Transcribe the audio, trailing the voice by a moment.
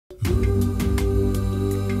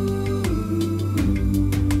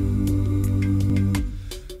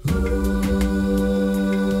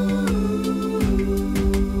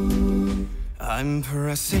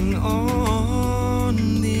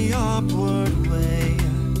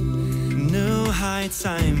heights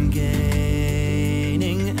I'm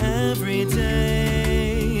gaining every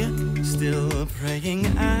day, still praying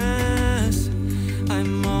as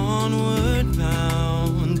I'm onward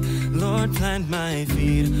bound. Lord, plant my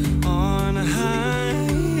feet on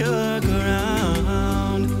higher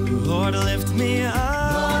ground. Lord, lift me up,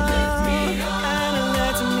 and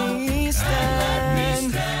let me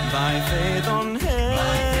stand by faith on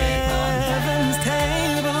heaven's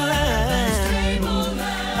tableland,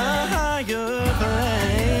 a higher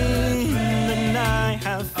plane than I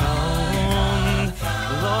have found.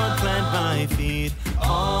 Lord, plant my feet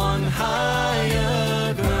on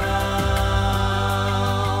higher ground.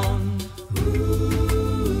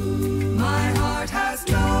 My heart has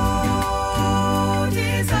no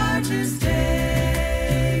desire to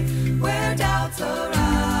stay where doubts arise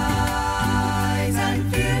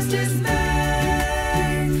and fears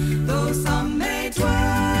dismay, though some may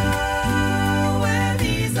dwell where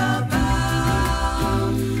these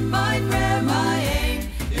abound. My prayer, my aim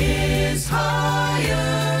is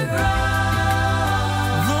higher ground.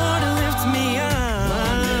 Lord, lift me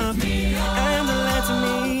up, and let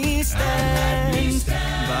me stand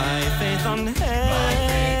by faith on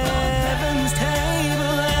heaven's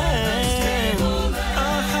tableland, a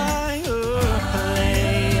higher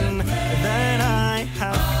plane than I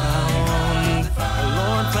have found.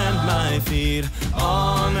 Lord, plant my feet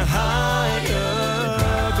on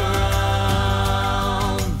higher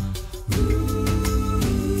ground.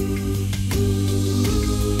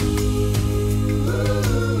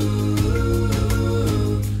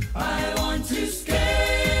 I want to scale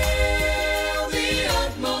the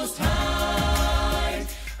utmost height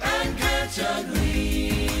and catch a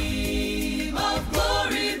gleam of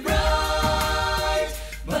glory bright,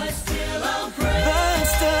 but still I'll pray. But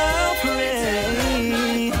still I'll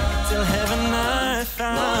pray till heaven I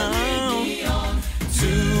found,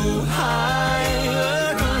 to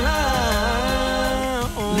higher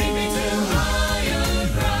ground. Lead me to higher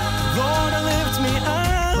ground. Lord, lift me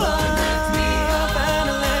up, and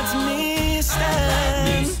let me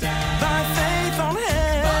stand by faith on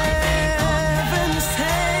heaven's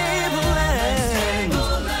tableland, a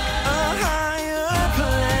higher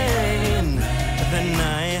plane than I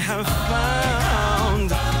have found.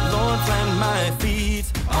 Lord, plant my feet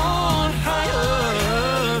on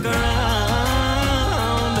higher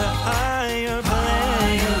ground, a higher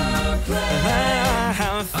plane than I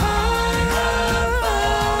have found.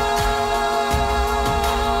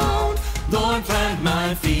 Lord, plant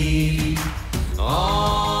my feet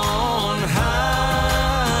on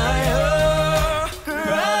higher ground.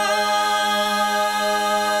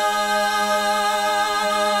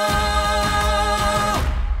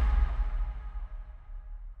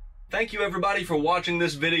 Thank you everybody for watching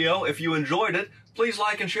this video. If you enjoyed it, please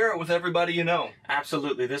like and share it with everybody you know.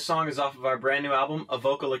 Absolutely. This song is off of our brand new album, A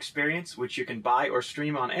Vocal Experience, which you can buy or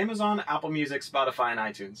stream on Amazon, Apple Music, Spotify, and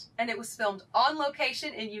iTunes. And it was filmed on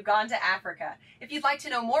location in Uganda, Africa. If you'd like to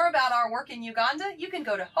know more about our work in Uganda, you can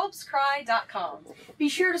go to hopescry.com. Be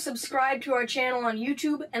sure to subscribe to our channel on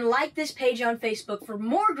YouTube and like this page on Facebook for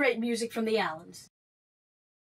more great music from the Allens.